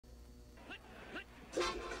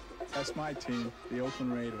That's my team, the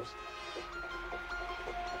Oakland Raiders.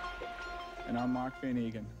 And I'm Mark van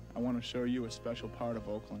Eeghen. I want to show you a special part of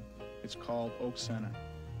Oakland. It's called Oak Center.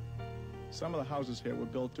 Some of the houses here were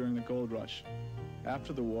built during the gold rush.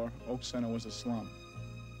 After the war, Oak Center was a slum.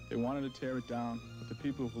 They wanted to tear it down, but the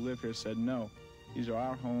people who live here said, no, these are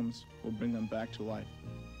our homes, we'll bring them back to life.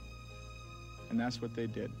 And that's what they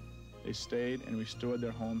did. They stayed and restored their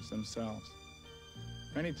homes themselves.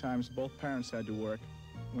 Many times, both parents had to work.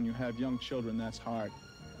 When you have young children, that's hard.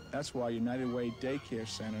 That's why United Way daycare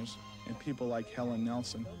centers and people like Helen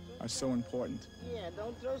Nelson are so important. Yeah,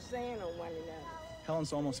 don't throw sand on one another.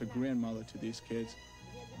 Helen's almost a grandmother to these kids,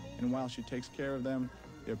 and while she takes care of them,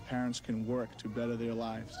 their parents can work to better their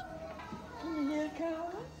lives. Can you hear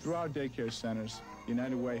Carl? Through our daycare centers,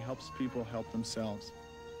 United Way helps people help themselves.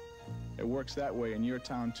 It works that way in your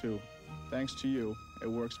town, too. Thanks to you, it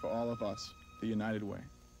works for all of us, the United Way.